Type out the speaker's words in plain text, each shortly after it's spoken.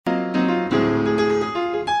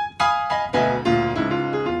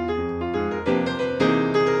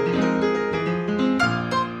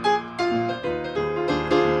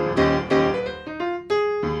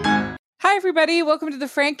everybody. Welcome to the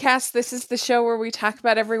Francast. This is the show where we talk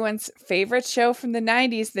about everyone's favorite show from the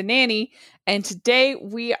 90s, The Nanny. And today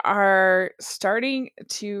we are starting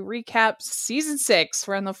to recap season 6.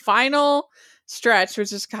 We're on the final stretch,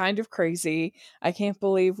 which is kind of crazy. I can't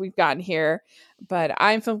believe we've gotten here. But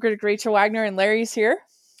I'm film critic Rachel Wagner, and Larry's here.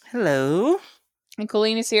 Hello. And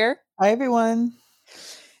Colleen is here. Hi, everyone.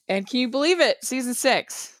 And can you believe it? Season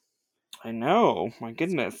 6. I know. My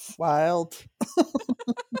goodness. Wild.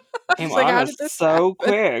 Came on us so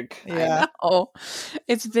quick. Yeah. I know.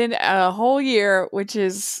 It's been a whole year, which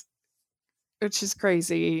is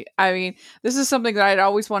crazy. I mean, this is something that I'd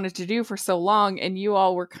always wanted to do for so long, and you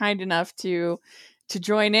all were kind enough to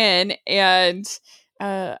join in, and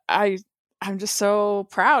I'm just so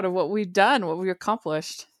proud of what we've done, what we've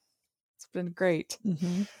accomplished. It's been great.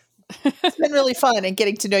 Mm-hmm. It's been really fun, and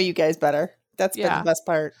getting to know you guys better. That's been the best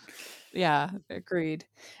part. Yeah, agreed.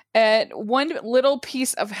 And one little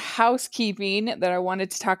piece of housekeeping that I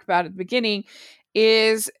wanted to talk about at the beginning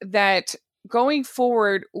is that going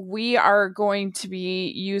forward, we are going to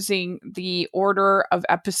be using the order of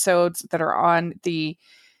episodes that are on the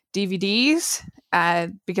DVDs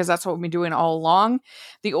because that's what we've been doing all along.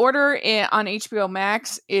 The order on HBO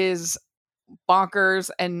Max is bonkers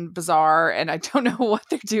and bizarre, and I don't know what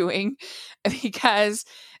they're doing because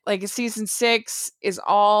like season 6 is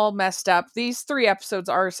all messed up. These 3 episodes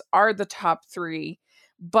are the top 3,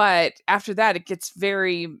 but after that it gets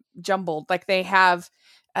very jumbled. Like they have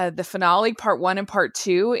the finale part 1 and part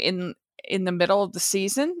 2 in the middle of the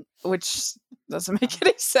season, which doesn't make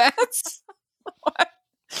any sense.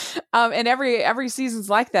 And every season's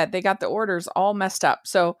like that. They got the orders all messed up.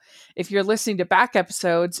 So if you're listening to back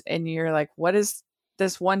episodes and you're like, what is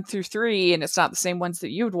this 1 through 3? And it's not the same ones that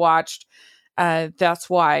you'd watched. That's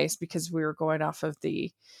why. It's because we were going off of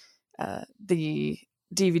the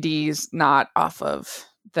DVDs, not off of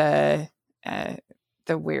the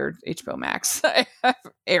weird HBO Max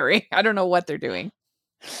airing. I don't know what they're doing.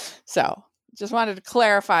 So just wanted to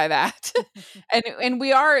clarify that. and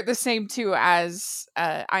we are the same too as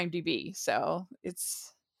IMDb. So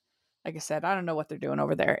it's like I said, I don't know what they're doing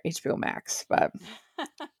over there, HBO Max, but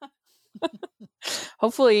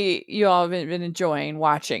hopefully you all have been enjoying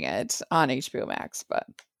watching it on HBO Max, but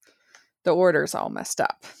the order's all messed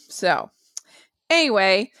up. So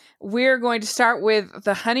anyway, we're going to start with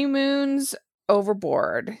the honeymoons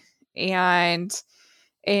overboard. And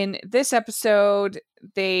in this episode,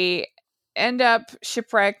 they end up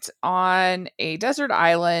shipwrecked on a desert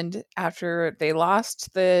island after they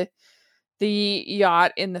lost the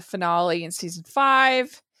yacht in the finale in season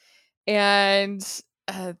 5. And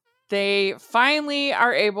they finally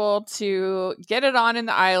are able to get it on in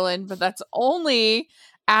the island, but that's only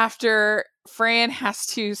after Fran has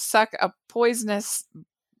to suck a poisonous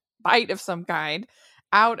bite of some kind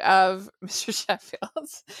out of Mr.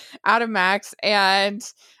 Sheffield's, out of Max. And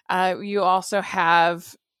you also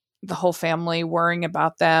have the whole family worrying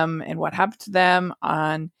about them and what happened to them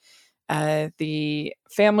on the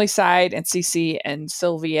family side, and Cece and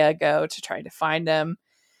Sylvia go to try to find them.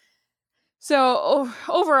 So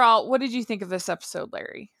overall, what did you think of this episode,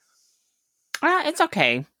 Larry? It's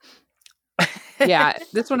okay. Yeah,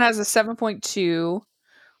 this one has a 7.2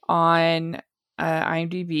 on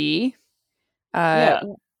IMDb. Yeah,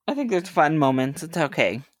 I think there's fun moments. It's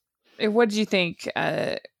okay. What did you think?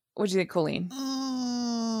 What did you think, Colleen?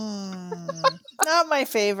 Not my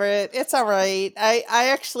favorite. It's all right. I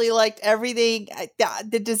actually liked everything.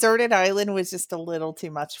 The deserted island was just a little too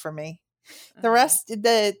much for me. The rest,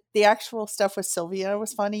 the actual stuff with Sylvia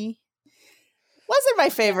was funny. Wasn't my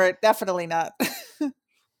favorite. Definitely not.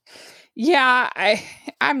 Yeah,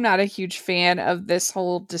 I'm not a huge fan of this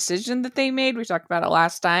whole decision that they made. We talked about it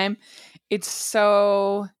last time. It's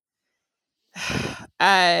so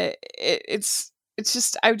it's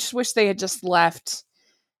just, I just wish they had just left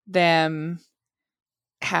them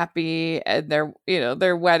happy and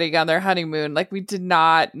their wedding on their honeymoon. Like, we did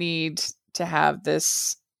not need to have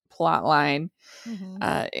this plot line.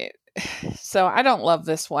 So I don't love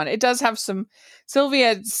this one. It does have some,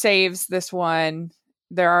 Sylvia saves this one.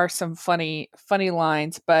 There are some funny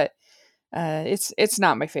lines, but it's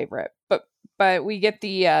not my favorite. But we get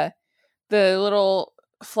the little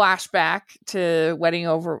flashback to wedding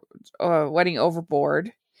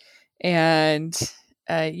overboard, and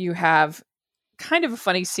you have kind of a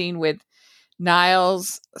funny scene with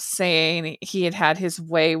Niles saying he had his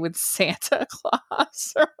way with Santa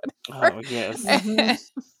Claus or whatever. Oh, yes.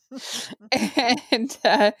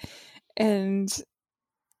 And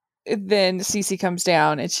then Cece comes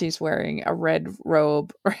down and she's wearing a red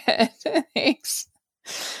robe, red thanks.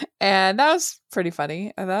 And that was pretty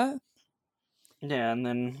funny, I thought. Yeah, and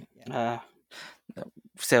then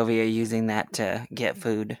Sylvia using that to get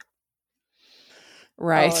food.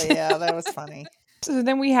 Right. Oh, yeah, that was funny. So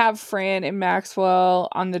then we have Fran and Maxwell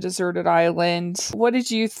on the deserted island. What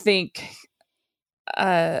did you think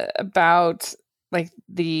about like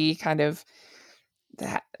the kind of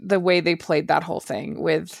the way they played that whole thing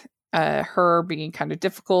with her being kind of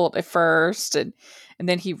difficult at first, and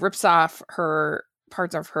then he rips off her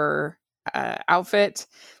parts of her outfit.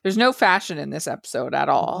 There's no fashion in this episode at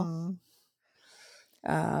all.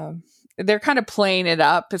 Mm-hmm. They're kind of playing it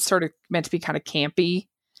up. It's sort of meant to be kind of campy.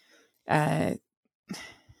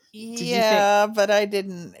 Yeah, but I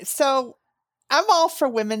didn't. So I'm all for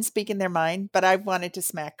women speaking their mind, but I wanted to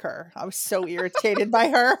smack her. I was so irritated by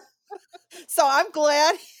her. So I'm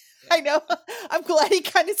glad. I'm glad he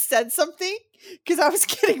kind of said something because I was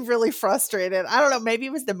getting really frustrated. I don't know. Maybe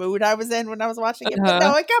it was the mood I was in when I was watching it. But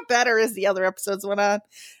no, it got better as the other episodes went on.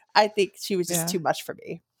 I think she was just too much for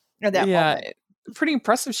me at that moment. Pretty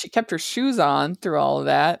impressive. She kept her shoes on through all of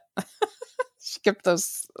that. She kept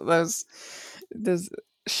those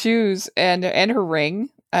shoes and her ring.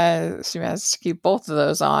 She has to keep both of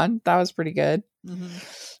those on. That was pretty good.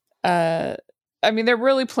 Mm-hmm. I mean, they're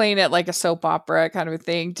really playing it like a soap opera kind of a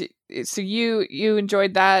thing. So you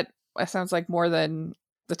enjoyed that? It sounds like more than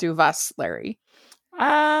the two of us, Larry.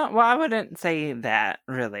 Well, I wouldn't say that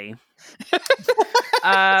really.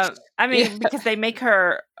 I mean, because they make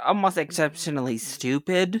her almost exceptionally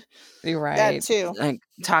stupid. You're right. That too. Like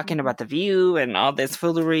talking about the view and all this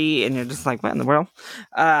foolery, and you're just like, what in the world?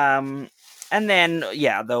 And then,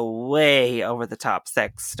 the way over the top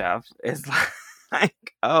sex stuff is like,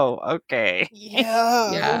 oh, okay.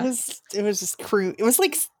 Yeah. It was just crude. It was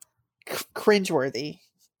like cringeworthy.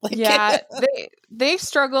 Like, they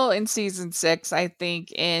struggle in season 6, I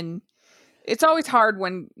think, in it's always hard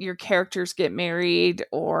when your characters get married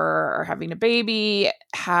or are having a baby,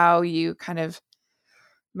 how you kind of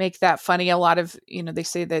make that funny. A lot of, they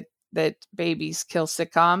say that babies kill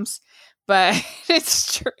sitcoms, but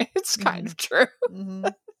it's true. It's kind of true. Mm-hmm.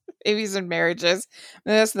 Babies and marriages.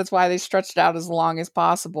 That's why they stretched it out as long as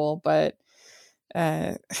possible. But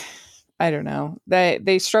I don't know.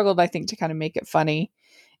 They struggled, I think, to kind of make it funny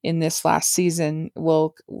in this last season.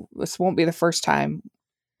 This won't be the first time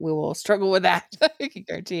we will struggle with that. I can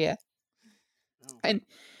guarantee you. And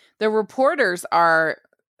the reporters are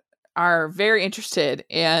very interested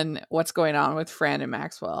in what's going on with Fran and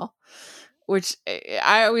Maxwell, which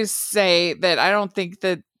I always say that I don't think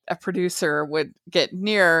that a producer would get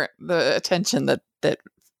near the attention that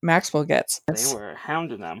Maxwell gets. They were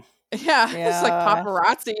hounding them. Yeah, it's like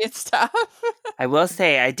paparazzi and stuff. I will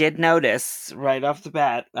say I did notice right off the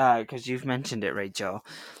bat, because you've mentioned it, Rachel.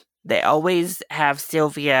 They always have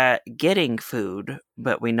Sylvia getting food,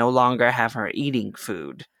 but we no longer have her eating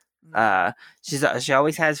food. She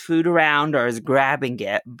always has food around or is grabbing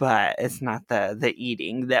it, but it's not the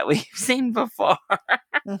eating that we've seen before.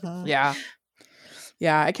 Mm-hmm. Yeah.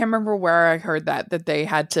 I can't remember where I heard that they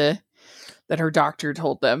had to, that her doctor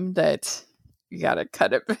told them that you gotta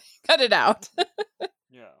cut it out.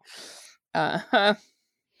 Yeah.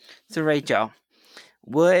 So Rachel,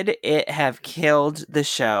 would it have killed the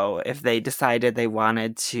show if they decided they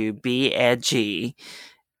wanted to be edgy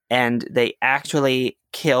and they actually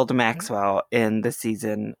killed Maxwell in the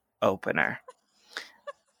season opener?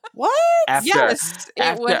 What? After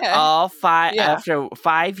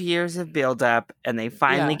 5 years of build-up, and they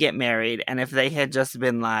finally get married, and if they had just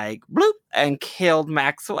been like bloop and killed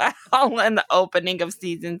Maxwell in the opening of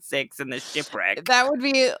season 6 in the shipwreck, that would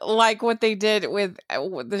be like what they did with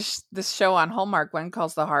this show on Hallmark, One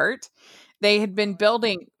Calls the Heart. They had been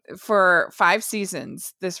building for 5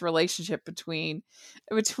 seasons this relationship between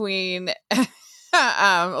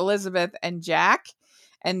Elizabeth and Jack.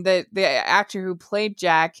 And the actor who played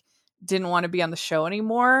Jack didn't want to be on the show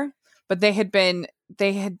anymore, but they had been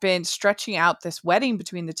stretching out this wedding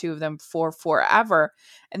between the two of them for forever.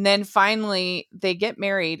 And then finally they get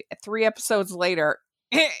married. 3 episodes later,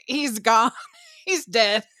 he's gone. He's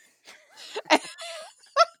dead. And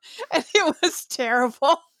it was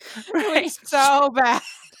terrible. Right. It was so bad.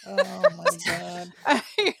 Oh my God.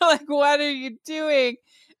 You're like, what are you doing?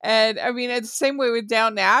 And I mean, it's the same way with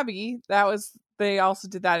Downton Abbey. They also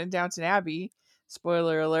did that in Downton Abbey.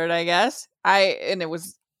 Spoiler alert, I guess. And it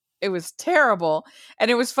was terrible. And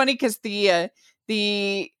it was funny because the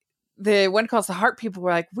One Calls the Heart people were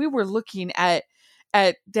like, we were looking at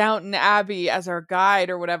Downton Abbey as our guide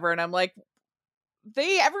or whatever. And I'm like,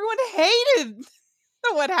 everyone hated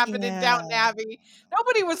what happened in Downton Abbey.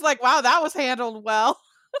 Nobody was like, wow, that was handled well.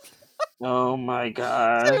 Oh my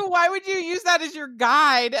God. So why would you use that as your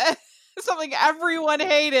guide? Something everyone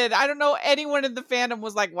hated. I don't know anyone in the fandom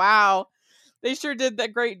was like, wow, They sure did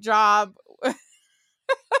that great job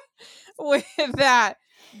with that.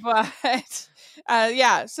 But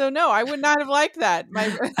yeah, so no, I would not have liked that.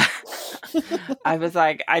 I was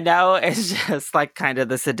like, I know it's just like kind of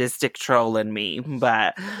the sadistic troll in me,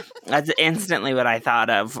 but that's instantly what I thought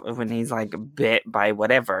of when he's like bit by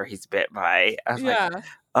whatever he's bit by. I was like, Yeah.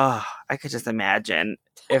 oh, I could just imagine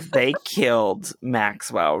if they killed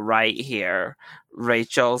Maxwell right here,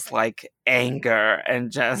 Rachel's like anger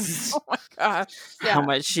and just Oh my gosh. how Yeah.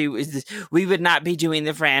 much we would not be doing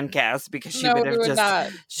the Francast because she No, would we have would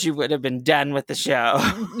not. she would have been done with the show.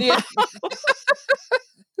 Yeah.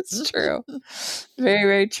 It's true. Very,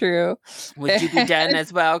 very true. Would you be done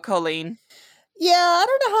as well, Colleen? Yeah, I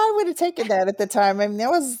don't know how I would have taken that at the time. I mean, that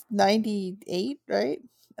was 98, right?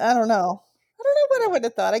 I don't know. I don't know what I would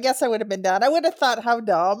have thought. I guess I would have been done. I would have thought, how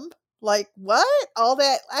dumb. Like, what? All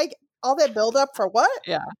that build up for what?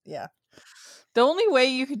 Yeah. Yeah. The only way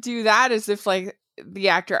you could do that is if like the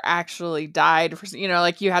actor actually died for,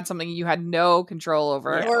 like you had something you had no control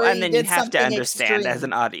over. Yeah, Or and he then you did have to something understand as extreme.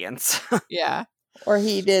 an audience. Yeah. Or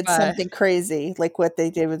he did But- something crazy, like what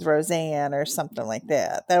they did with Roseanne or something like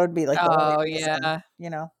that. That would be like the only reason,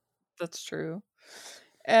 yeah. That's true.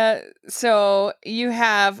 So you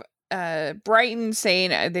have Brighton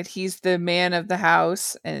saying that he's the man of the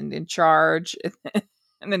house and in charge,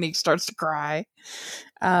 and then he starts to cry.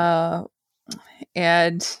 And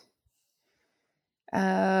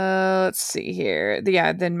let's see here.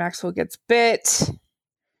 Yeah, then Maxwell gets bit.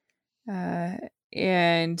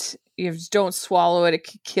 And you don't swallow it; it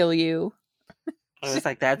could kill you. I was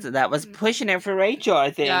like, that was pushing it for Rachel,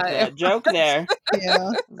 I think. Yeah, That joke there. Yeah. I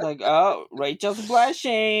was like, oh, Rachel's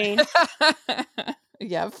blushing.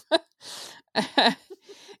 Yep.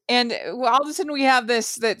 And all of a sudden we have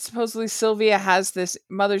this that supposedly Sylvia has this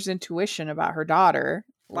mother's intuition about her daughter.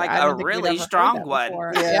 Like I a don't think we'd really ever heard strong that one.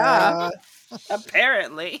 before. Yeah.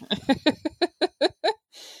 Apparently.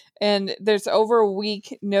 And there's over a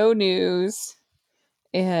week, no news.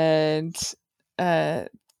 And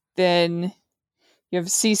then you have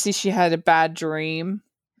Cece, she had a bad dream.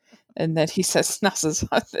 And then he says, now says,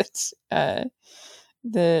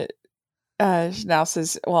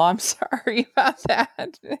 well, I'm sorry about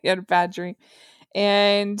that. He had a bad dream.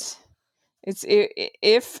 And it's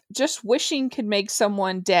if just wishing could make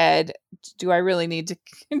someone dead, do I really need to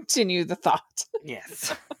continue the thought?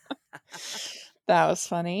 Yes. That was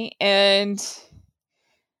funny. And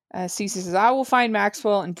Cece says, I will find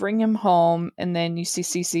Maxwell and bring him home. And then you see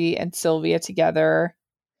Cece and Sylvia together.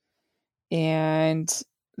 And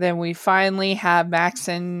then we finally have Max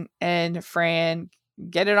and Fran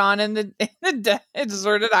get it on in the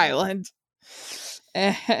deserted island.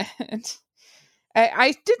 And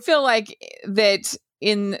I did feel like that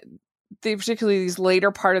in particularly these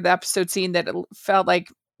later part of the episode scene that it felt like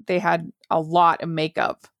they had a lot of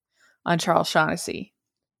makeup on Charles Shaughnessy.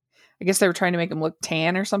 I guess they were trying to make him look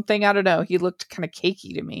tan or something. I don't know. He looked kind of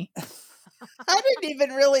cakey to me. I didn't even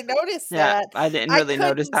really notice that. I didn't really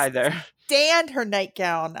notice either. Stand her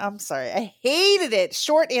nightgown. I'm sorry. I hated it,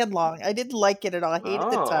 short and long. I didn't like it at all. I hated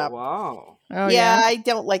the top. Wow. Oh, yeah, I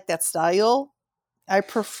don't like that style. I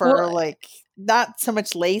prefer like not so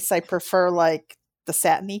much lace. I prefer like the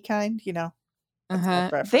satiny kind, That's my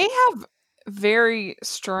preference. They have very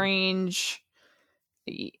strange.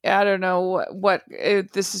 I don't know what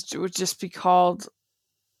this would just be called,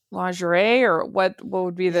 lingerie, or what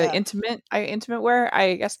would be the intimate wear,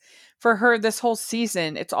 I guess. For her this whole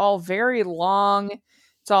season, it's all very long.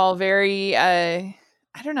 It's all very I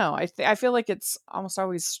don't know. I feel like it's almost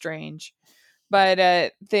always strange. But I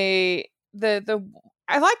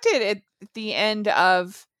liked it at the end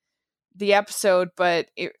of the episode, but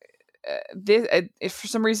it for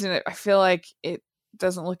some reason I feel like it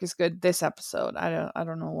doesn't look as good this episode. I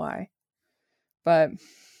don't know why. But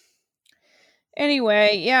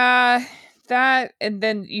anyway, yeah, that, and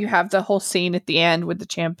then you have the whole scene at the end with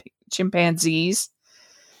the chimpanzees,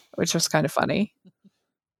 which was kind of funny.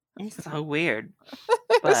 It's so weird.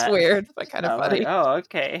 It's weird, but kind of funny. Like, oh,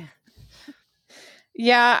 okay.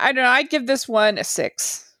 Yeah, I don't know. I'd give this one a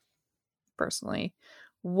 6, personally.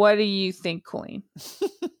 What do you think, Colleen?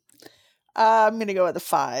 I'm going to go with a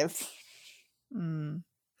 5.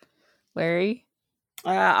 Larry?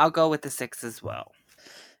 I'll go with the 6 as well.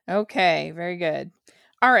 Okay, very good.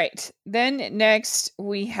 All right. Then next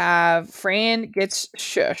we have Fran gets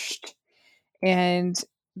shushed. And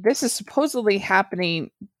this is supposedly happening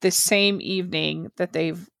the same evening that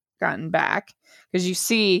they've gotten back. Because you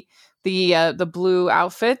see the blue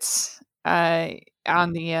outfits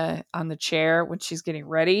on the chair when she's getting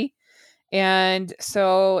ready. And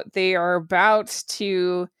so they are about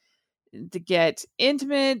to to get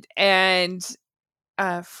intimate, and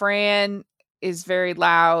Fran is very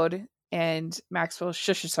loud, and Maxwell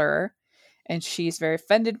shushes her, and she's very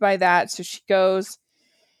offended by that. So she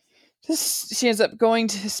ends up going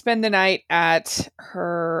to spend the night at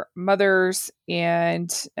her mother's,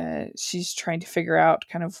 and she's trying to figure out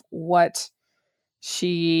kind of what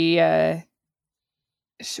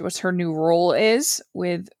what's her new role is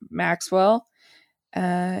with Maxwell,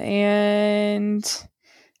 and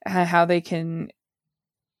how they can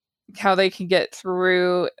get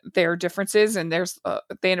through their differences. And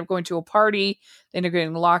they end up going to a party. They end up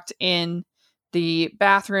getting locked in the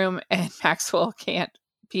bathroom, and Maxwell can't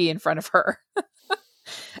pee in front of her.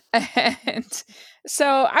 And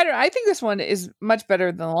so I think this one is much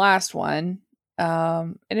better than the last one.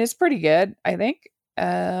 And it's pretty good, I think.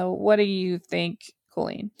 What do you think,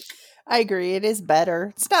 Colleen? I agree. It is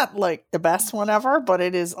better. It's not like the best one ever, but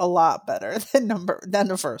it is a lot better than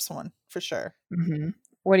the first one for sure. Mm-hmm.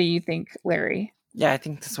 What do you think, Larry? Yeah, I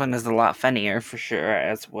think this one is a lot funnier for sure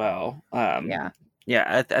as well. Yeah,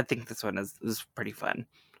 I think this one is pretty fun.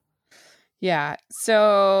 Yeah.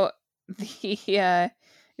 So it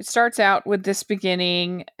starts out with this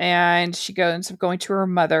beginning, and she ends up going to her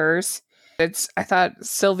mother's. I thought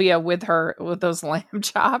Sylvia with those lamb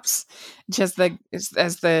chops, just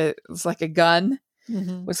it's like a gun,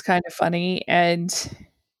 was kind of funny. And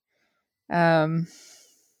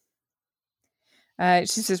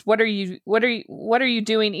she says, what are you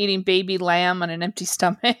doing eating baby lamb on an empty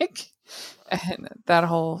stomach? And that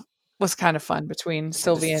whole was kind of fun between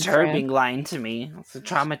Sylvia and Fran. Disturbing line to me. It's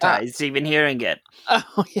traumatized even hearing it.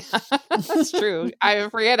 Oh yeah, that's true. I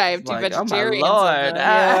forget I have two vegetarians. Oh my Lord.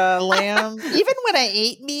 Yeah, lamb. Even when I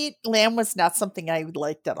ate meat, lamb was not something I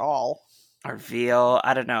liked at all. Or veal,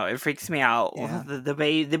 I don't know. It freaks me out. Yeah.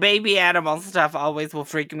 The baby animal stuff always will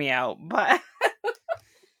freak me out. But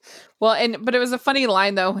well, but it was a funny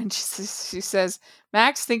line though when she says,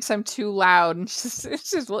 "Max thinks I'm too loud," and she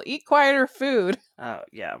says, "Well, eat quieter food." Oh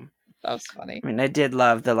yeah. That was funny. I mean, I did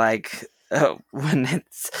love the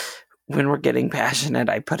when we're getting passionate,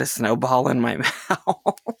 I put a snowball in my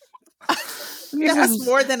mouth. That was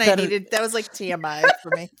more than I needed. That was like TMI for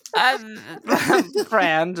me.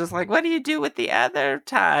 Fran just like, what do you do with the other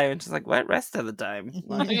time? And she's like, what rest of the time?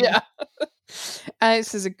 Yeah. It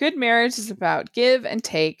says a good marriage is about give and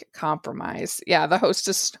take, compromise. Yeah, the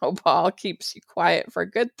hostess snowball keeps you quiet for a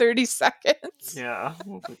good 30 seconds. Yeah. I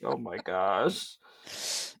was like, oh my gosh.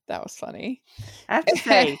 That was funny. I have to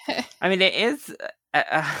say, I mean, it is.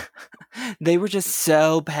 They were just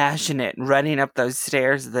so passionate running up those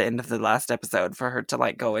stairs at the end of the last episode for her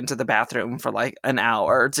to go into the bathroom for an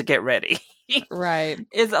hour to get ready. Right.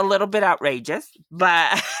 Is a little bit outrageous,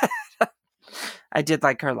 but I did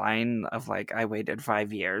like her line of I waited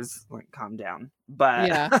 5 years. Calm down. But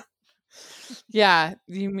yeah. Yeah.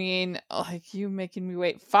 You mean you making me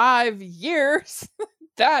wait 5 years?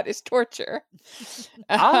 That is torture.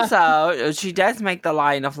 Also, she does make the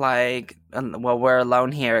line of well, we're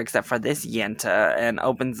alone here except for this Yenta, and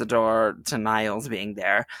opens the door to Niles being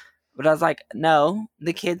there. But I was like, no,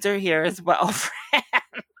 the kids are here as well, Fran.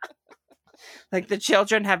 The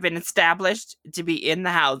children have been established to be in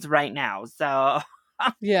the house right now, so.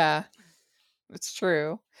 Yeah, it's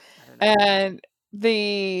true. And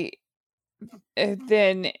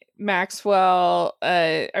then Maxwell,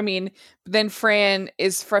 then Fran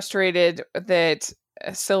is frustrated that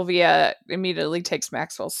Sylvia immediately takes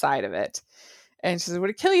Maxwell's side of it. And she says, would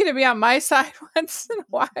it kill you to be on my side once in a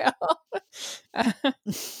while?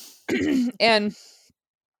 And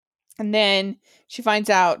then she finds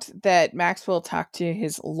out that Maxwell talked to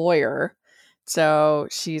his lawyer. So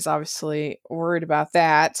she's obviously worried about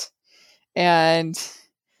that. And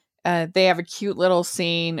they have a cute little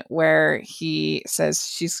scene where he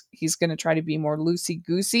says he's going to try to be more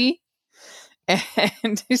loosey-goosey.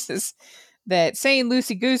 And he says that saying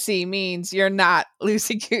loosey-goosey means you're not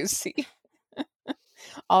loosey-goosey.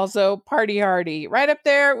 Also, party hardy. Right up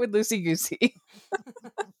there with loosey-goosey.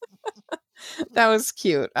 That was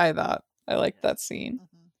cute, I thought. I liked that scene.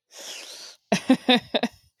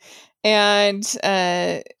 And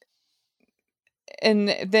then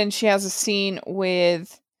she has a scene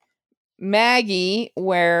with Maggie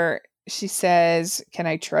where she says, "Can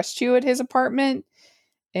I trust you at his apartment?"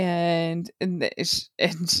 And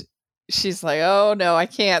she's like, "Oh no, I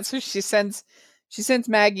can't." So she sends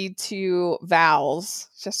Maggie to Val's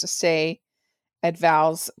just to stay at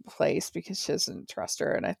Val's place because she doesn't trust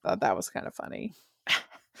her. And I thought that was kind of funny.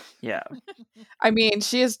 Yeah. I mean,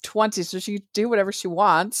 she is 20, so she can do whatever she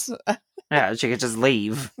wants. Yeah, she could just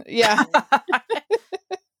leave. Yeah.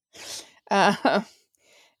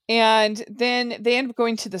 And then they end up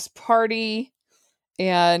going to this party,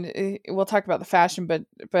 and we'll talk about the fashion, but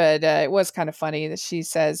it was kind of funny that she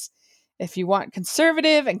says, if you want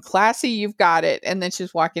conservative and classy, you've got it. And then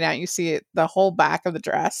she's walking out, and you see the whole back of the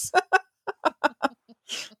dress.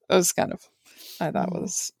 It was kind of, I thought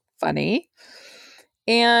was funny.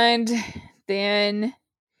 And then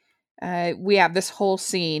we have this whole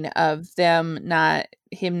scene of him not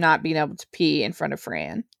being able to pee in front of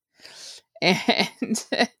Fran.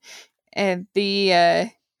 And the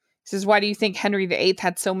says, why do you think Henry VIII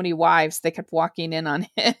had so many wives? They kept walking in on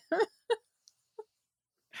him.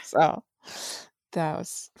 So that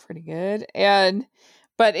was pretty good.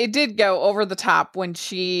 But it did go over the top when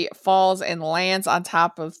she falls and lands on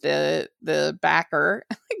top of the backer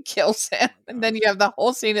and kills him. And then you have the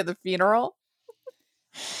whole scene at the funeral.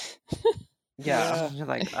 Yeah. You're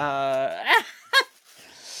like,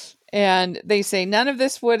 And they say none of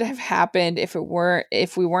this would have happened if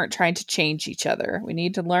we weren't trying to change each other. We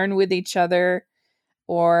need to learn with each other,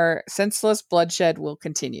 or senseless bloodshed will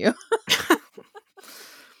continue.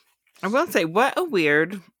 I will say, what a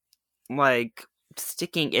weird, like,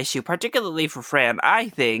 sticking issue, particularly for Fran. I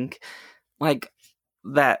think, like,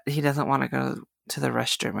 that he doesn't want to go to the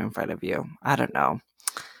restroom in front of you. I don't know.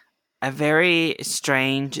 A very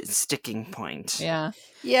strange sticking point. Yeah.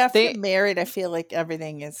 Yeah, if you're married, I feel like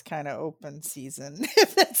everything is kind of open season.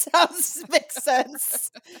 If that makes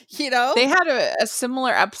sense. You know? They had a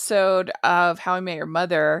similar episode of How I Met Your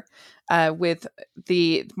Mother with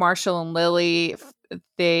the Marshall and Lily.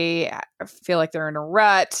 They feel like they're in a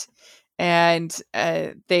rut, and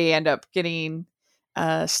they end up getting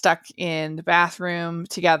stuck in the bathroom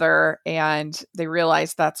together, and they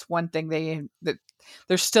realize that's one thing that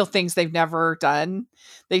there's still things they've never done.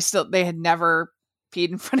 They had never peed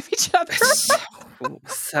in front of each other.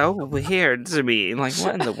 So weird to me. Like,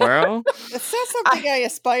 what in the world? It's not something I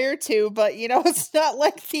aspire to, but it's not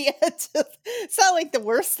like it's not like the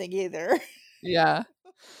worst thing either. Yeah.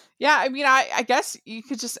 Yeah, I mean, I guess you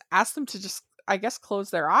could just ask them to just, I guess, close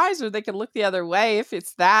their eyes, or they could look the other way if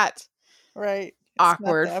it's that right. It's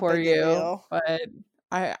awkward not that for big a you. deal. But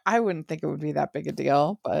I wouldn't think it would be that big a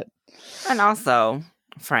deal. But And also,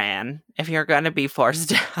 Fran, if you're going to be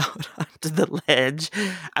forced out onto the ledge,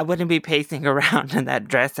 I wouldn't be pacing around in that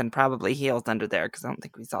dress and probably heels under there, because I don't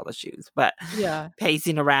think we saw the shoes. But yeah,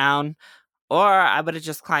 pacing around, or I would have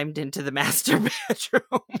just climbed into the master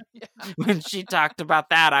bedroom. When she talked about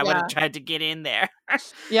that, I would have tried to get in there.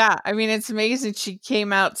 Yeah, I mean, it's amazing she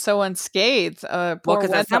came out so unscathed. Well,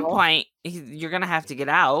 because at some point, you're going to have to get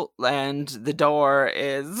out, and the door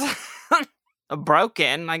is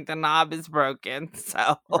broken, like the knob is broken.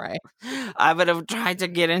 So right. I would have tried to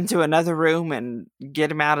get into another room and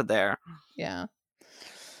get him out of there. Yeah.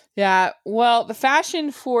 Yeah, well, the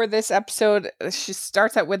fashion for this episode, she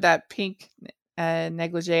starts out with that pink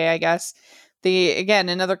negligee, I guess. Again,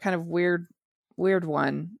 another kind of weird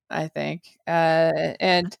one, I think.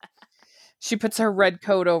 And she puts her red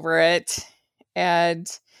coat over it, and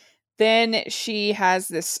then she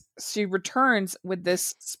returns with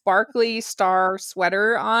this sparkly star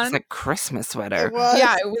sweater on. It's a Christmas sweater.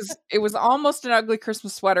 Yeah, it was almost an ugly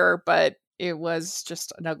Christmas sweater, but it was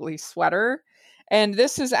just an ugly sweater. And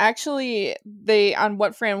this is actually, on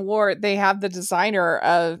what Fran wore, they have the designer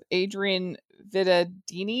of Adrian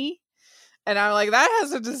Vittadini. And I'm like, that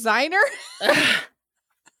has a designer? I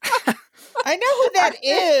know who that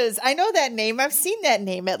is. I know that name. I've seen that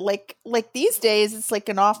name at like these days. It's like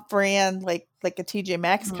an off-brand, like a TJ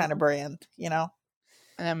Maxx kind of brand,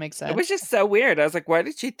 That makes sense. It was just so weird. I was like, why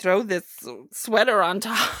did she throw this sweater on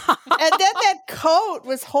top? And then that coat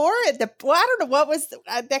was horrid. I don't know what was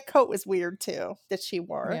that coat was weird too that she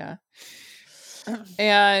wore. Yeah.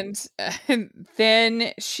 And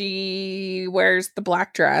then she wears the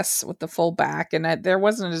black dress with the full back, and there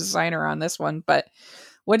wasn't a designer on this one, but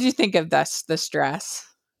what do you think of this dress?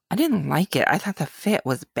 I didn't like it. I thought the fit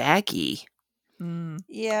was baggy.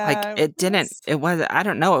 Yeah. Like, it was, I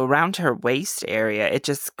don't know, around her waist area, it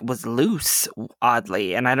just was loose,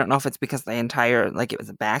 oddly. And I don't know if it's because the entire, like, it was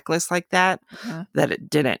a backless like that, that it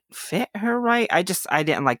didn't fit her right. I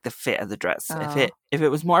didn't like the fit of the dress. Oh. If it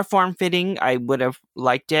was more form-fitting, I would have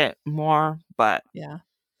liked it more, but... Yeah.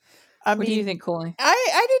 What do you think, Coley?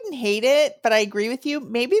 I didn't hate it, but I agree with you.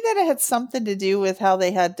 Maybe that it had something to do with how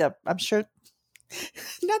they had to, I'm sure,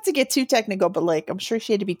 not to get too technical, but like, I'm sure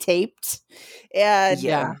she had to be taped. And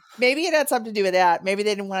maybe it had something to do with that. Maybe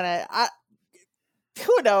they didn't want to,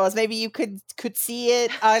 who knows? Maybe you could see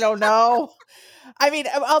it. I don't know. I mean,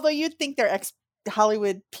 although you'd think they're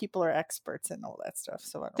Hollywood people are experts in all that stuff.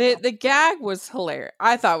 So I don't know. The gag was hilarious.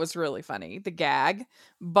 I thought it was really funny, the gag.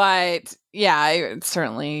 But yeah, it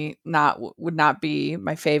certainly would not be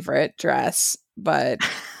my favorite dress. But,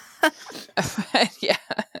 but yeah,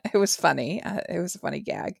 it was funny. It was a funny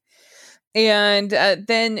gag. And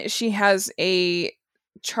then she has a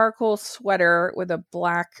charcoal sweater with a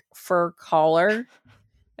black fur collar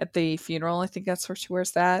at the funeral. I think that's where she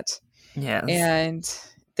wears that. Yes. And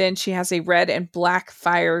then she has a red and black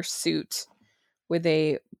fire suit with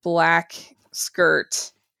a black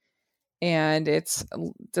skirt. And it's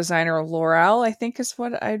designer L'Oreal, I think is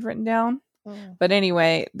what I'd written down. Mm. But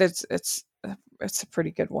anyway, it's a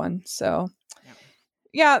pretty good one. So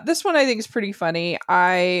yeah, this one I think is pretty funny.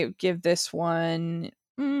 I give this one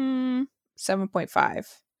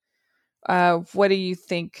 7.5. What do you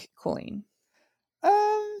think, Colleen?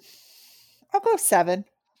 I'll go 7.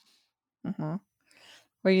 Mm-hmm.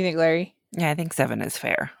 What do you think, Larry? Yeah, I think 7 is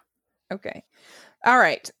fair. Okay. All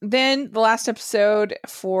right. Then the last episode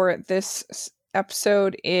for this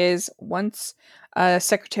episode is Once a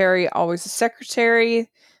Secretary, Always a Secretary.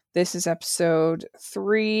 This is episode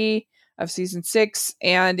 3 of season 6,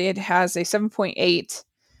 and it has a 7.8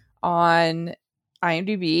 on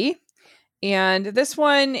IMDb. And this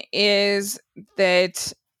one is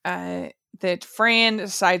that that Fran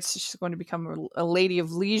decides she's going to become a lady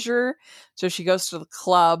of leisure, so she goes to the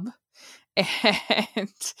club, and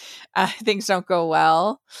things don't go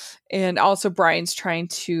well. And also, Brian's trying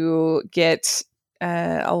to get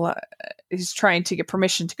he's trying to get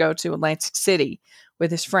permission to go to Atlantic City with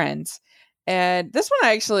his friends. And this one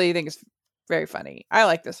I actually think is very funny. I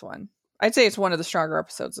like this one. I'd say it's one of the stronger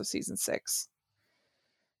episodes of season 6.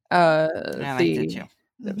 I liked it too.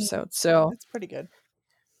 Episode. So It's pretty good.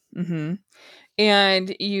 Mm-hmm.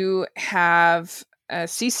 And you have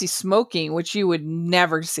Cece smoking, which you would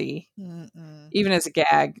never see, even as a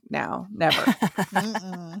gag now. Never.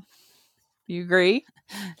 You agree?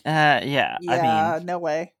 Yeah. I mean, no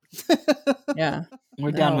way. Yeah.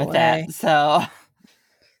 We're done with way. that. So.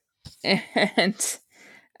 And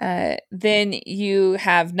then you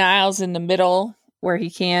have Niles in the middle, where he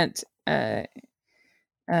can't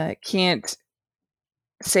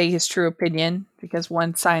say his true opinion because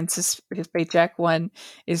one signs his paycheck, one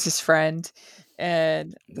is his friend,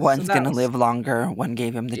 and one's gonna live longer. One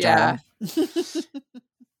gave him the job.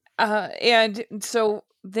 And so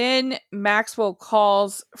then Maxwell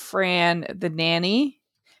calls Fran the nanny,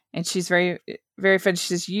 and she's very, very offended.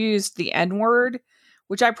 She's used the N-word,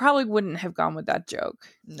 which I probably wouldn't have gone with that joke.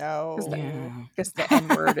 No, because the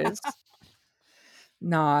N-word is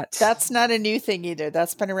not. That's not a new thing either.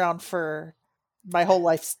 That's been around for my whole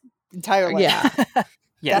life, entire life. Yeah.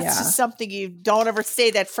 That's just something you don't ever say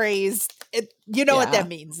that phrase. You know what that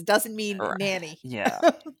means. It doesn't mean nanny.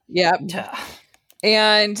 Yep. Yeah.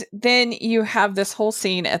 And then you have this whole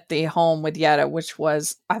scene at the home with Yetta, which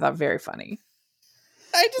was, I thought, very funny.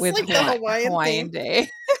 I just like the Hawaiian theme.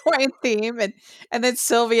 Hawaiian theme, and then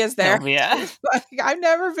Sylvia's there. Sylvia. Like, I've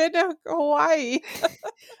never been to Hawaii.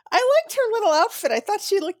 I liked her little outfit. I thought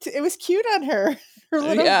it was cute on her. Her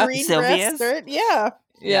little green dress skirt. Yeah,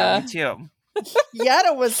 me too.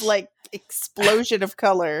 Yetta was like explosion of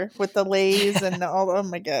color with the lace and all. Oh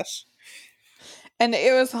my gosh. And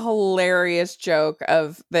it was a hilarious joke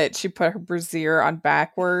of that she put her brassiere on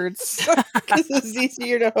backwards because it's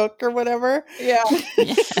easier to hook or whatever. Yeah.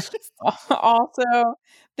 Also,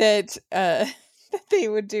 that they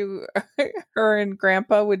would do, her and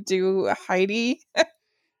Grandpa would do Heidi,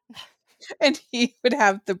 and he would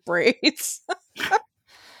have the braids.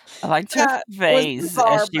 I liked her face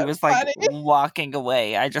as she was like walking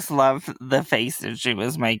away. I just love the faces she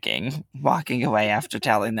was making walking away after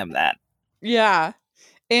telling them that. Yeah.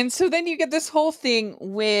 And so then you get this whole thing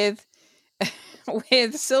with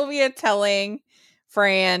Sylvia telling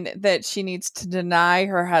Fran that she needs to deny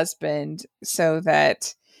her husband so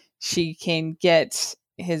that she can get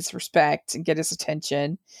his respect and get his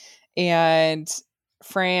attention. And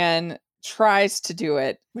Fran tries to do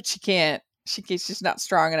it, but she can't. She's just not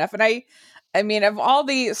strong enough. And I mean, of all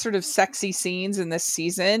the sort of sexy scenes in this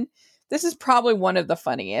season, this is probably one of the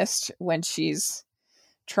funniest when she's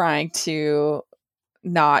trying to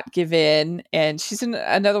not give in, and she's in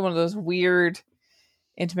another one of those weird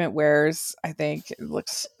intimate wears. I think it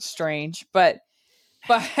looks strange, but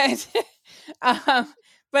I don't know.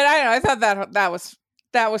 I thought that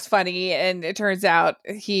was funny, and it turns out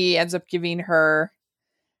he ends up giving her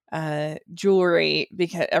jewelry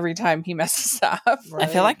because every time he messes up. Right. I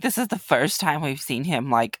feel like this is the first time we've seen him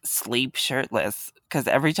like sleep shirtless, because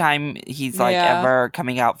every time he's like ever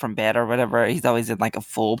coming out from bed or whatever, he's always in like a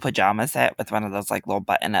full pajama set with one of those like little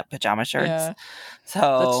button-up pajama shirts. Yeah,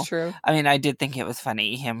 so that's true. I mean, I did think it was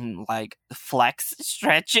funny him like flex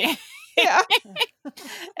stretching. Yeah.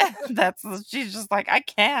 She's just like, I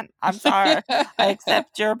can't. I'm sorry. I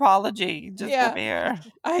accept your apology. Just come here.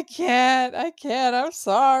 I can't. I'm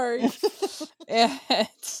sorry.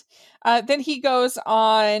 And then he goes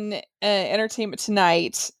on Entertainment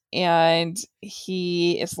Tonight, and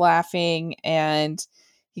he is laughing, and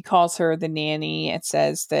he calls her the nanny and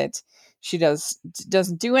says that she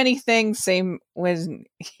doesn't do anything. Same when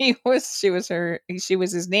she was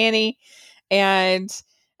his nanny, and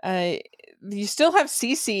you still have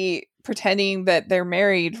Cece pretending that they're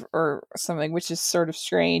married or something, which is sort of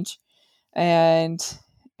strange. And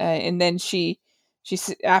then she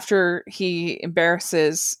after he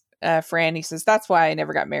embarrasses Fran, he says, "That's why I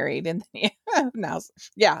never got married." And then now,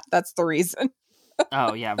 that's the reason.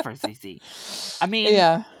 Oh yeah, for Cece. I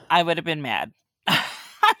mean, I would have been mad.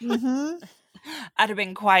 Mm-hmm. I'd have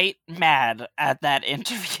been quite mad at that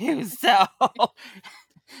interview. So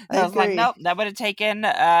I was like, nope, that would have taken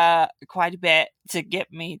quite a bit to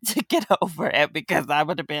get me to get over it, because I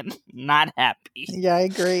would have been not happy. Yeah, I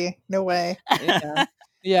agree. No way.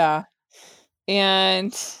 Yeah.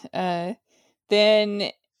 And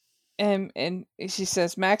then and she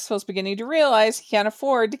says, Maxwell's beginning to realize he can't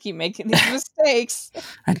afford to keep making these mistakes.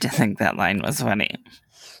 I did think that line was funny.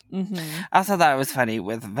 Mm-hmm. I also thought it was funny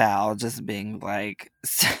with Val just being like,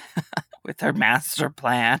 with her master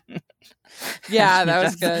plan. Yeah, that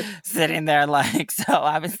was good. Sitting there like, so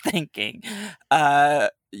I was thinking,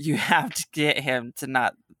 you have to get him to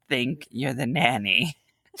not think you're the nanny.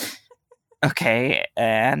 Okay,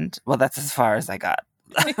 and well, that's as far as I got.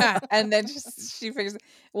 Yeah, and then she figures,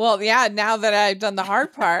 well, yeah, now that I've done the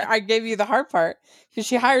hard part, I gave you the hard part, because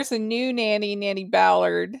she hires a new nanny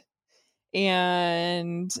Ballard,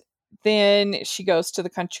 and then she goes to the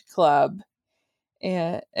country club,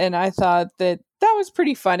 and I thought that was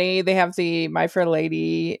pretty funny. They have the My Fair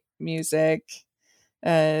Lady music,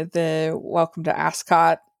 the Welcome to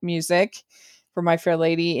Ascot music for My Fair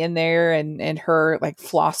Lady in there, and her like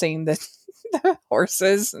flossing the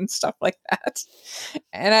horses and stuff like that.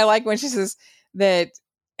 And I like when she says that,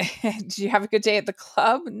 did you have a good day at the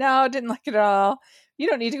club? No, didn't like it at all. You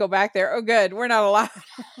don't need to go back there. Oh, good. We're not allowed.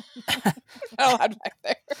 Not allowed back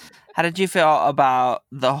there. How did you feel about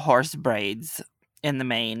the horse braids in the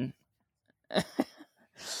main?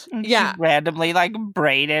 Yeah. She randomly like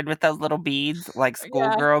braided with those little beads, like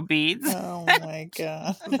schoolgirl beads. Oh my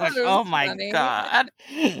god. Like, oh my funny. god.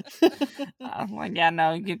 I'm like, yeah,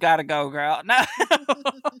 no, you gotta go, girl. No.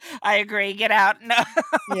 I agree, get out. No.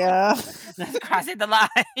 Yeah. That's crossing the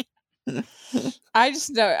line. I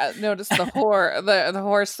just noticed the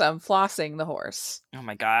horse flossing the horse. Oh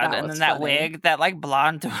my god. That And was then that funny. wig, that like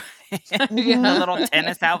blonde wig. Yeah. The little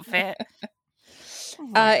tennis outfit.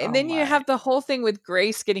 And then you have the whole thing with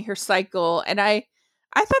Grace getting her cycle, and I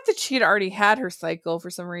thought that she had already had her cycle for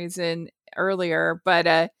some reason earlier, but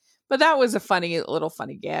that was a funny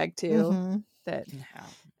gag too. Mm-hmm. That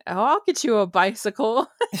I'll get you a bicycle.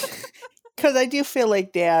 Because I do feel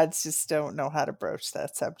like dads just don't know how to broach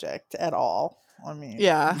that subject at all. I mean,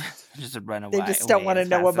 Yeah, just run away. They just don't want to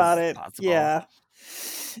know about it. Possible. Yeah.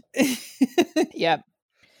 Yep.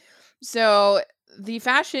 So the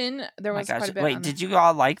fashion, there was quite a bit. Wait, did you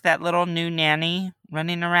all like that little new nanny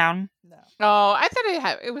running around? No. Oh, I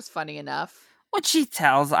thought it was funny enough.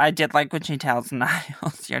 I did like when she tells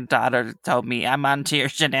Niles, your daughter told me I'm onto your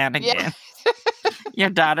shenanigans. Yeah. Your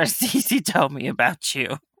daughter Cece told me about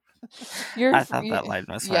you. I thought that line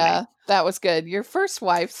was funny. Yeah, that was good. Your first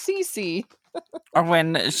wife, Cece. Or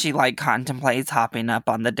when she like contemplates hopping up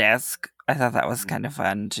on the desk. I thought that was kind of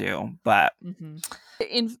fun too. But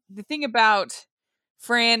in the thing about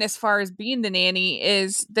Fran, as far as being the nanny,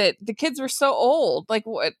 is that the kids were so old. Like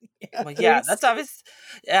what? Well, yeah, that's obvious.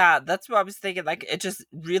 Yeah, that's what I was thinking. Like it just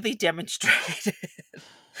really demonstrated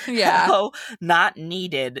how not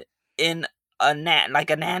needed in a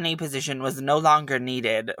nanny position was no longer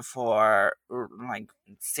needed for like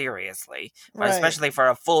seriously, Right. especially for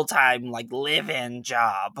a full-time like live-in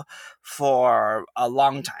job for a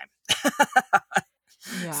long time.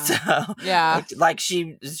 Yeah. So yeah, like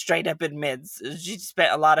she straight up admits she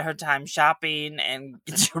spent a lot of her time shopping and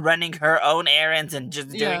running her own errands and just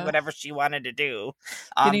doing whatever she wanted to do.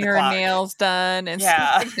 Getting her nails done and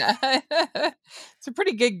stuff like that. It's a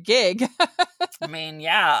pretty good gig. I mean,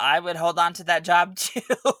 yeah, I would hold on to that job too.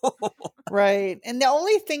 Right. And the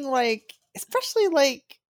only thing, like, especially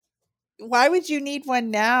like why would you need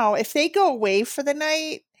one now? If they go away for the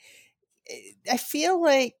night, I feel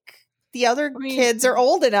like the other kids are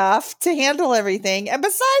old enough to handle everything. And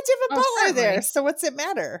besides, you have a butler there. So what's it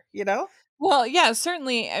matter, you know? Well, yeah,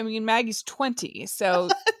 certainly. I mean, Maggie's 20, so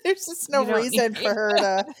there's just no reason for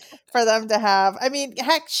her for them to have. I mean,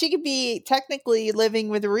 heck, she could be technically living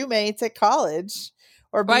with roommates at college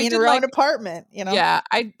or be in her own apartment, you know? Yeah,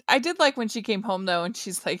 I did like when she came home, though, and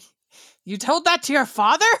she's like, you told that to your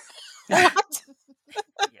father? What?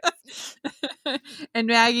 And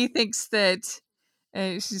Maggie thinks that,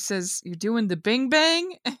 she says, you're doing the bing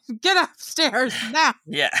bang? Get upstairs now.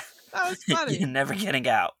 Yeah. That was funny. You're never getting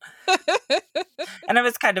out. And it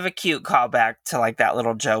was kind of a cute callback to like that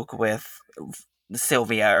little joke with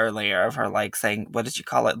Sylvia earlier of her like saying, what did you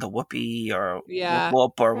call it? The whoopee or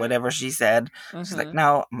whoop or whatever she said. She's like,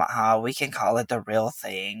 no, we can call it the real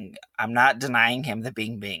thing. I'm not denying him the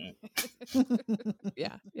bing bing.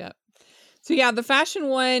 Yeah. So yeah, the fashion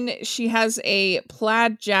one, she has a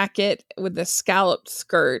plaid jacket with a scalloped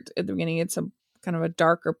skirt at the beginning. It's a kind of a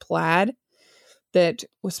darker plaid that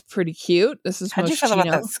was pretty cute. This is How'd you feel about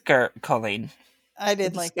that skirt, Colleen? I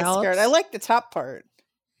didn't like the skirt. I liked the top part.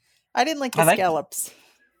 I didn't like the scallops.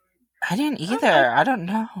 I didn't either. I don't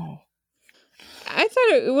know. I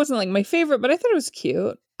thought it wasn't like my favorite, but I thought it was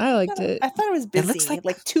cute. I liked it. I thought it was busy. It looks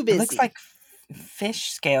like too busy. It looks like fish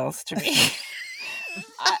scales to me.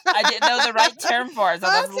 I didn't know the right term for it, so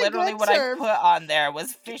that's literally what I put on there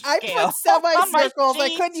was fish scales. I put semicircles.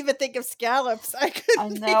 I couldn't even think of scallops. I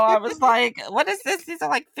know. I was like, what is this? These are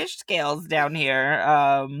like fish scales down here.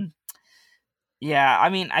 Yeah, I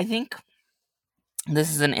mean, I think this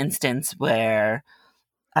is an instance where,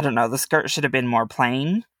 I don't know, the skirt should have been more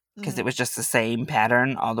plain because it was just the same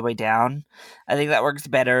pattern all the way down. I think that works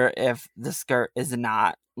better if the skirt is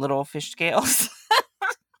not little fish scales.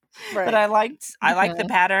 Right. But I liked the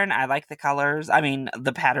pattern. I like the colors. I mean,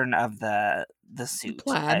 the pattern of the suit.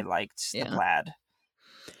 I liked the plaid.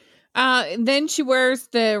 Then she wears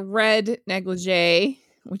the red negligee,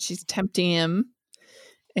 which is tempting him,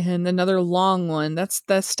 and another long one. That's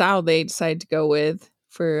the style they decided to go with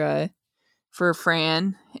for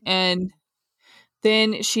Fran. And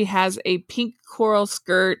then she has a pink coral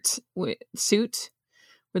skirt suit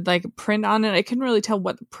with like a print on it. I couldn't really tell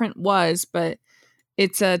what the print was, but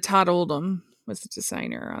it's Todd Oldham was the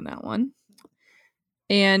designer on that one.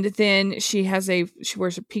 And then she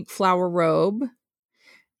wears a pink flower robe.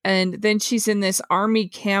 And then she's in this army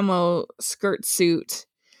camo skirt suit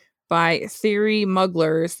by Theory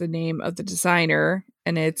Mugler is the name of the designer.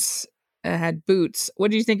 And it had boots. What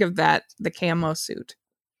do you think of that, the camo suit?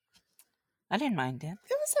 I didn't mind it.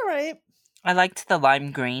 It was all right. I liked the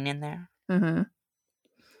lime green in there. Mm-hmm.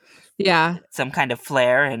 Yeah. Some kind of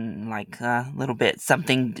flair and like a little bit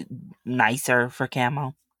something nicer for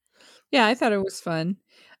camo. Yeah, I thought it was fun.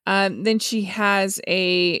 Then she has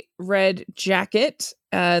a red jacket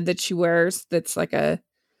that she wears that's like a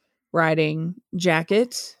riding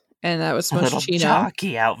jacket. And that was a little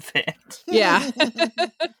jockey outfit. Yeah.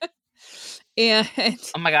 And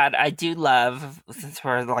oh my god, I do love, since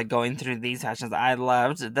we're like going through these fashions, I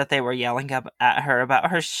loved that they were yelling up at her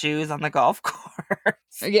about her shoes on the golf course.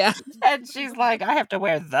 Yeah. And she's like, I have to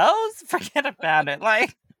wear those? Forget about it.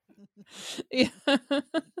 Like, yeah.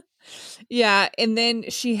 Yeah. And then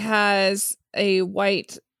she has a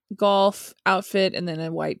white golf outfit and then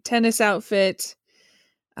a white tennis outfit.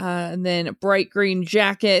 And then a bright green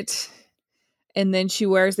jacket. And then she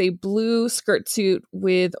wears a blue skirt suit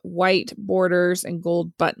with white borders and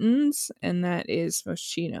gold buttons. And that is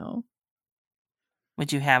Moschino.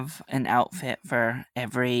 Would you have an outfit for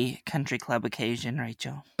every country club occasion,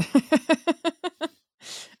 Rachel?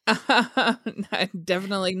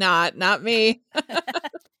 Definitely not. Not me.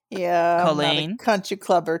 Yeah. Colleen? I'm not a country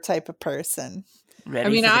clubber type of person.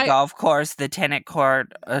 Ready for the golf course, the tennis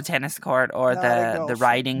court, or the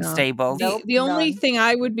riding stables. The only thing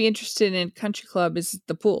I would be interested in country club is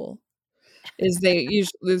the pool. They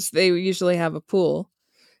usually have a pool,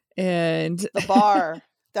 and the bar.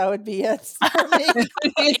 That would be it for me.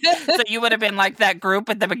 So you would have been like that group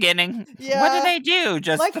at the beginning. Yeah. What do they do?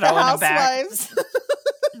 Just like throwing the them back.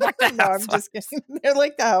 Like the no, I'm just kidding. They're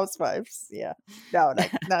like the housewives. Yeah. No,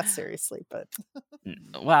 not seriously, but.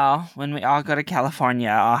 Well, when we all go to California,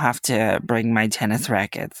 I'll have to bring my tennis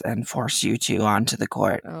rackets and force you two onto the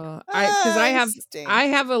court. Because I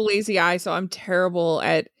have a lazy eye, so I'm terrible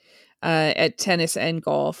at tennis and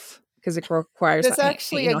golf. Because it requires. There's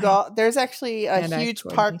actually a huge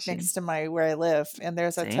park next to where I live, and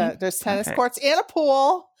there's tennis courts and a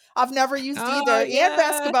pool. I've never used Oh, either. yeah. And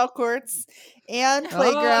basketball courts and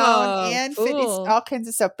playground and fitness, cool. all kinds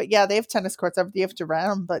of stuff. But yeah, they have tennis courts. You have to rent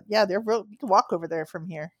them. But yeah, they're real. You can walk over there from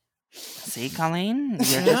here. See, Colleen,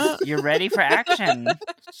 Yeah. you're ready for action.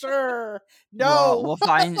 Sure. No. We'll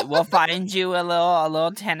find you a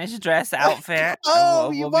little tennis dress outfit. Oh,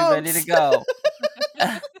 and you we'll be ready to go.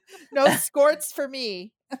 No squirts for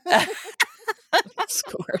me.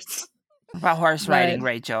 Scores. What about horse But- riding,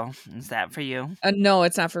 Rachel? Is that for you? No,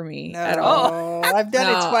 it's not for me at No, all. I've done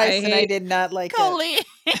No, it twice I and I hate- did not like it. Colleen.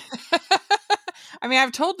 I mean,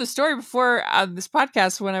 I've told the story before on this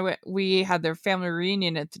podcast when we had their family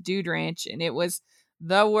reunion at the Dude Ranch, and it was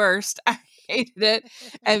the worst. I hated it,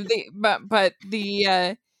 and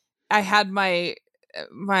I had my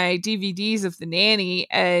DVDs of the Nanny,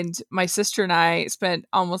 and my sister and I spent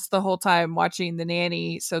almost the whole time watching the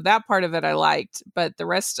Nanny. So that part of it I liked, but the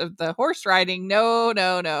rest of the horse riding, no,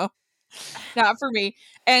 not for me.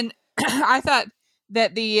 And I thought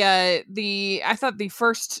that the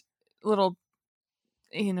first little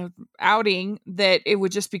outing that it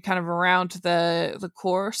would just be kind of around the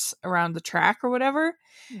course, around the track or whatever,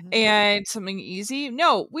 and something easy.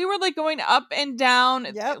 No, we were like going up and down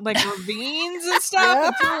like ravines and stuff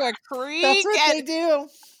and through a creek. That's what and they do.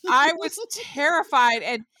 I was terrified,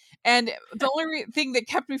 and the only thing that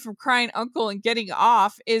kept me from crying uncle and getting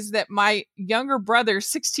off is that my younger brother,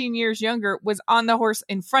 16 years younger, was on the horse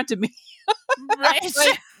in front of me. Right.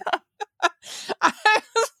 I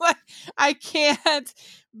was like, I can't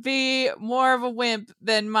be more of a wimp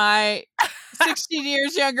than my 16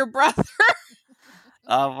 years younger brother.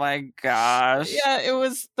 Oh my gosh. Yeah, it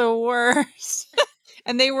was the worst.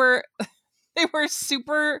 And they were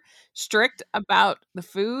super strict about the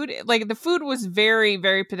food. Like the food was very,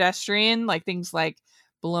 very pedestrian, like things like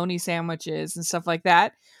bologna sandwiches and stuff like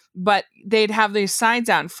that. But they'd have these signs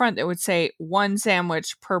out in front that would say 1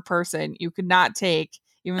 sandwich per person. You could not take,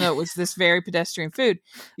 even though it was this very pedestrian food,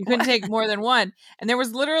 you couldn't take more than one. And there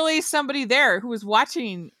was literally somebody there who was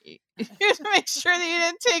watching to make sure that you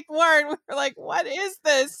didn't take more. And we were like, what is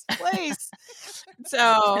this place?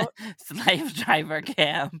 So Slave driver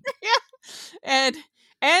cam. and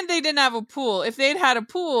they didn't have a pool. If they'd had a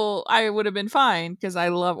pool, I would have been fine because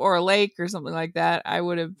or a lake or something like that. I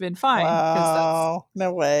would have been fine. Wow,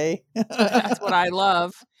 no way. That's what I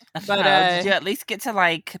love. But did you at least get to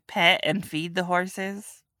like pet and feed the horses?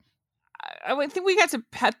 I would think we got to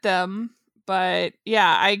pet them, but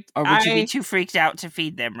yeah, Or would you be too freaked out to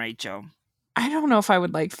feed them, Rachel? I don't know if I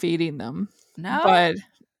would like feeding them. No, But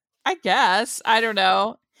I guess I don't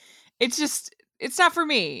know. It's not for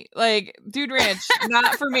me. Like Dude Ranch,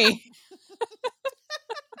 not for me.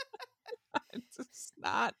 It's just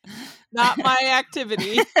not my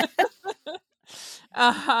activity.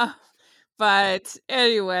 But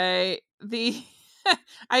anyway,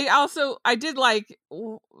 I did like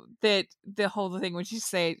that the whole thing when she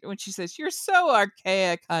says you're so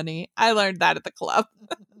archaic, honey. I learned that at the club.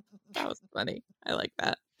 That was funny. I like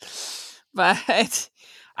that. But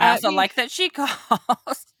I also like that she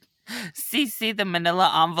calls Cece the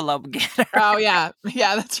manila envelope getter. Oh yeah,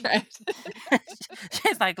 that's right.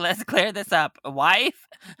 She's like, let's clear this up. Wife,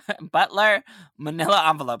 butler, manila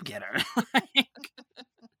envelope getter.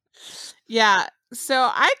 Yeah, so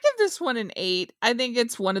I give this one an 8. I think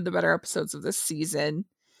it's one of the better episodes of this season.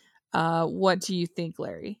 What do you think,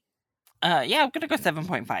 Larry? Yeah, I'm gonna go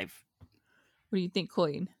 7.5. What do you think,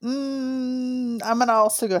 Colleen? I'm gonna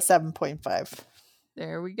also go 7.5.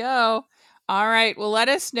 There we go. All right. Well, let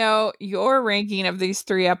us know your ranking of these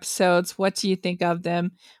 3 episodes. What do you think of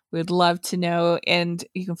them? We'd love to know. And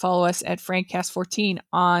you can follow us at Francast14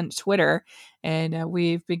 on Twitter. And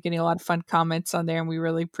we've been getting a lot of fun comments on there, and we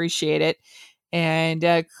really appreciate it.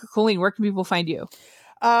 And Colleen, where can people find you?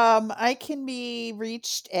 I can be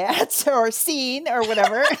reached at or seen or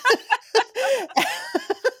whatever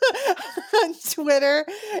on Twitter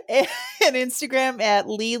and Instagram at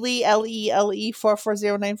Lele LELE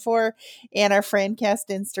 44094, and our Francast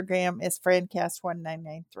Instagram is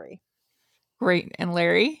Francast1993. Great. And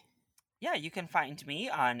Larry? Yeah, you can find me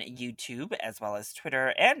on YouTube as well as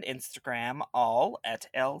Twitter and Instagram, all at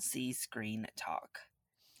LC Screen Talk.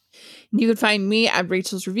 You can find me at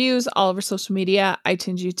Rachel's Reviews, all over social media,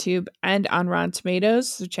 iTunes, YouTube, and on Rotten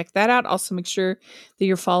Tomatoes. So check that out. Also, make sure that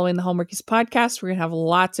you're following the Hallmarkies podcast. We're going to have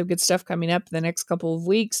lots of good stuff coming up in the next couple of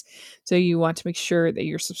weeks. So you want to make sure that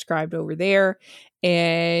you're subscribed over there.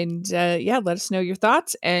 And let us know your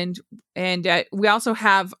thoughts. And we also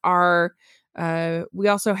have our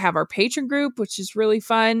patron group, which is really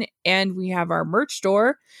fun. And we have our merch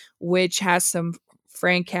store, which has some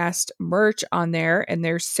Francast merch on there, and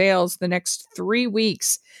there's sales the next 3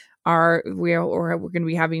 weeks we're going to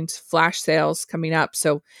be having flash sales coming up.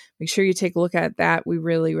 So make sure you take a look at that. We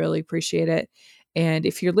really, really appreciate it. And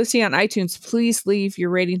if you're listening on iTunes, please leave your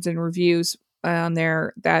ratings and reviews on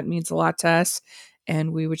there. That means a lot to us,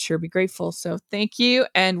 and we would sure be grateful. So thank you,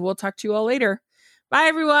 and we'll talk to you all later. Bye,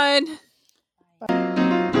 everyone.